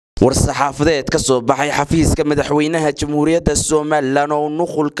war-saxaafadeed ka soo baxay xafiiska madaxwaynaha jamhuuriyadda Somaliland oo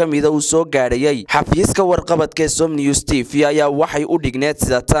nuqul kamida uu soo gaadhayay xafiiska warqabadka Somali News TV ayaa waxay u dhigneed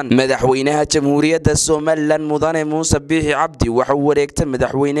sidatan madaxwaynaha jamhuuriyadda Somaliland mudane Muuse Biixi Cabdi waxa uu wareegta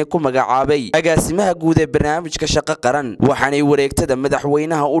madaxwayne ku magacaabay agaasimaha guud ee barnaamijka shaqo qaran waxaanay wareegtada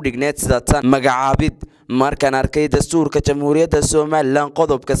madaxwaynaha u dhigneed sidatan magacaabid markaan arkay dastuurka jamhuuriyadda Somaliland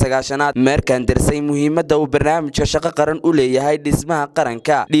qodobka 9aad markaan darsay muhiimadda uu barnaamijka shaqo qaran u leeyahay dhismaha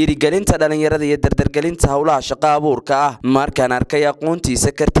qaranka dhiirigelinta dhalinyarada iyo dardargelinta hawlaha shaqo abuurka ah markaan arkay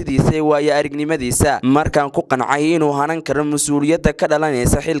aqoontiisa kartidiisa iyo waayo aragnimadiisa markaan ku qancay inuu hanan karo mas'uuliyadda ka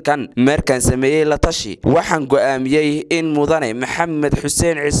dhalanaysa xilkan markaan sameeyay la tashi waxaan go'aamiyay in mudane Maxamed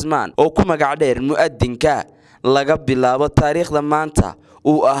Xuseen Cismaan oo ku magac dheer Mu'adinka laga bilaabo taariikhda maanta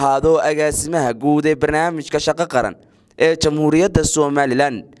uu ahaado agaasimaha guud ee barnaamijka shaqo qaran ee jamhuuriyadda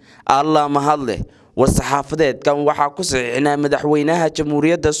Somaliland Allah mahadle war-saxaafadeedkan waxa ku saxiixnaa madaxwaynaha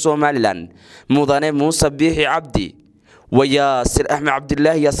jamhuuriyadda Somaliland mudane Muuse Biixi Cabdi وياسر أحمد عبد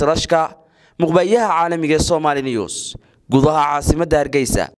الله ياسر أشكا مقبيها عالمي Somali News gudaha caasimadda Hargeysa